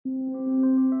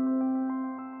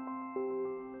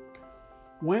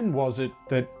When was it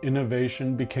that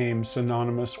innovation became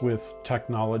synonymous with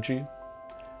technology?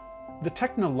 The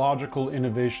technological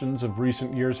innovations of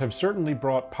recent years have certainly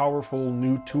brought powerful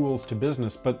new tools to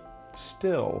business, but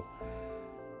still,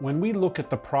 when we look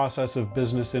at the process of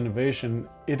business innovation,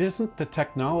 it isn't the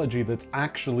technology that's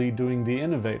actually doing the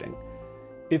innovating.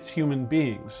 It's human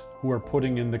beings who are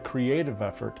putting in the creative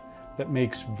effort that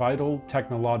makes vital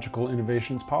technological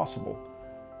innovations possible.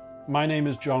 My name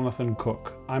is Jonathan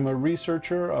Cook. I'm a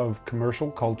researcher of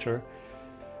commercial culture,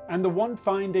 and the one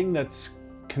finding that's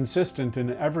consistent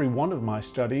in every one of my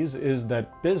studies is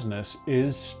that business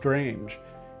is strange.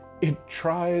 It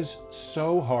tries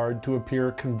so hard to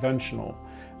appear conventional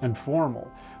and formal,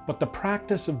 but the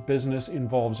practice of business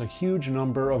involves a huge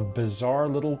number of bizarre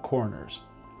little corners.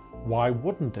 Why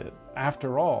wouldn't it?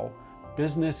 After all,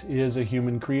 business is a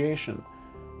human creation.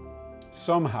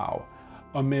 Somehow,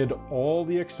 amid all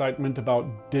the excitement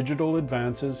about digital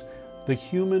advances, the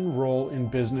human role in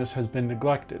business has been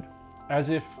neglected, as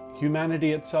if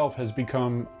humanity itself has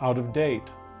become out of date.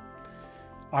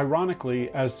 Ironically,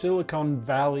 as Silicon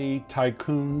Valley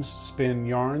tycoons spin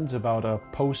yarns about a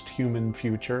post-human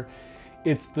future,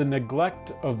 it's the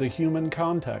neglect of the human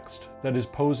context that is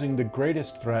posing the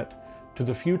greatest threat to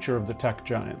the future of the tech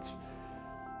giants.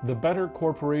 The better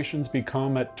corporations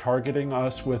become at targeting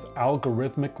us with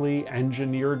algorithmically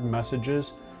engineered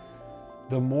messages,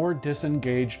 the more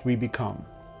disengaged we become.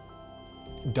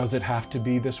 Does it have to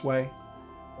be this way?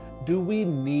 Do we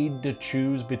need to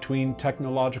choose between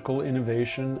technological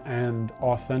innovation and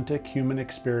authentic human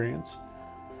experience?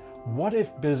 What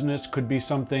if business could be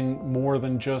something more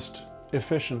than just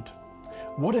efficient?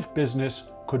 What if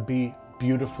business could be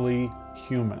beautifully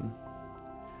human?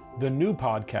 The new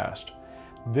podcast,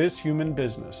 This Human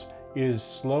Business, is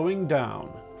slowing down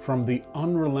from the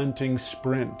unrelenting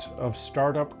sprint of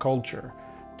startup culture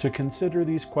to consider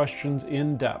these questions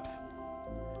in depth.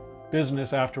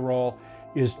 Business, after all,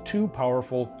 is too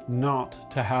powerful not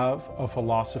to have a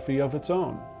philosophy of its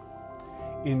own.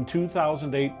 In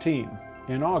 2018,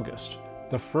 in August,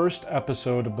 the first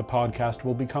episode of the podcast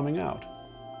will be coming out.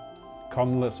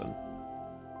 Come listen.